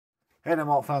Hey there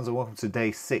Mortt fans, and welcome to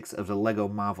day 6 of the LEGO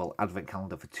Marvel Advent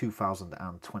Calendar for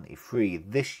 2023.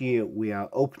 This year we are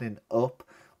opening up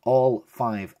all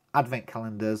 5 Advent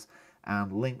Calendars,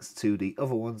 and links to the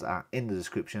other ones are in the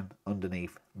description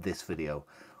underneath this video.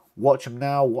 Watch them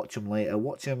now, watch them later,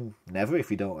 watch them never if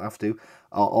you don't have to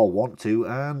or want to,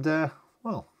 and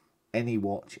well, any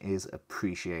watch is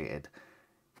appreciated.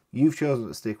 You've chosen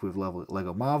to stick with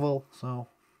LEGO Marvel, so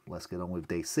let's get on with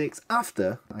day 6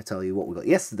 after I tell you what we got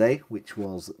yesterday, which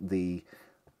was the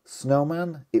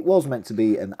snowman. It was meant to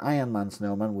be an Iron Man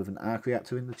snowman with an arc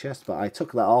reactor in the chest, but I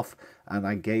took that off and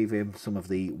I gave him some of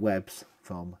the webs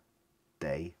from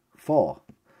day 4,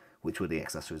 which were the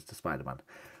accessories to Spider-Man.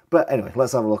 But anyway,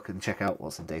 let's have a look and check out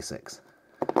what's in day 6.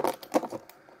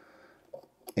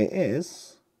 It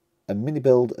is a mini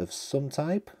build of some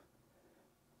type.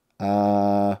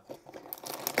 I'm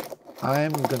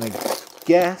gonna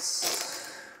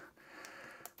guess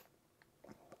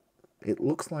it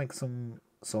looks like some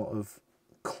sort of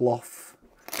cloth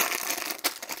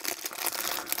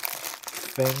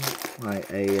thing, like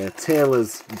a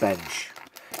tailor's bench.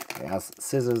 It has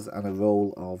scissors and a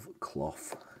roll of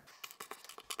cloth.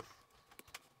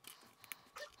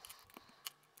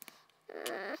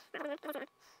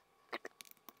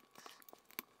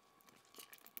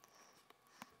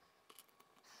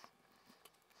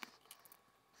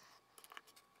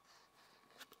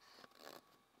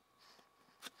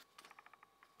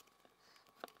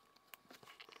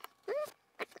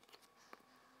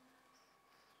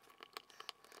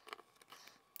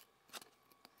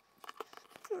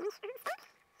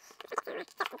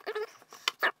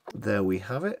 There we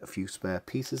have it, a few spare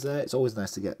pieces there. It's always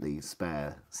nice to get these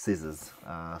spare scissors,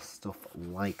 stuff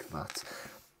like that.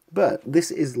 But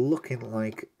this is looking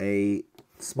like a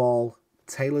small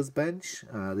tailor's bench.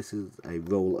 This is a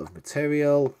roll of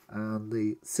material and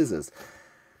the scissors.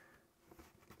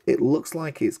 It looks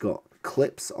like it's got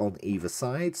clips on either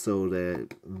side, so there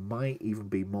might even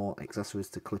be more accessories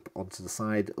to clip onto the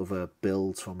side, other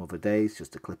builds from other days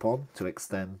just to clip on to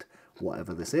extend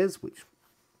whatever this is, which,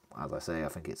 as I say, I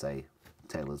think it's a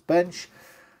tailor's bench.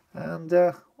 And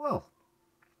well,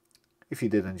 if you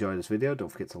did enjoy this video, don't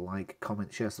forget to like,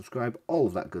 comment, share, subscribe, all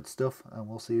of that good stuff, and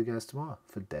we'll see you guys tomorrow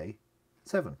for day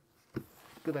 7.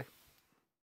 Good day.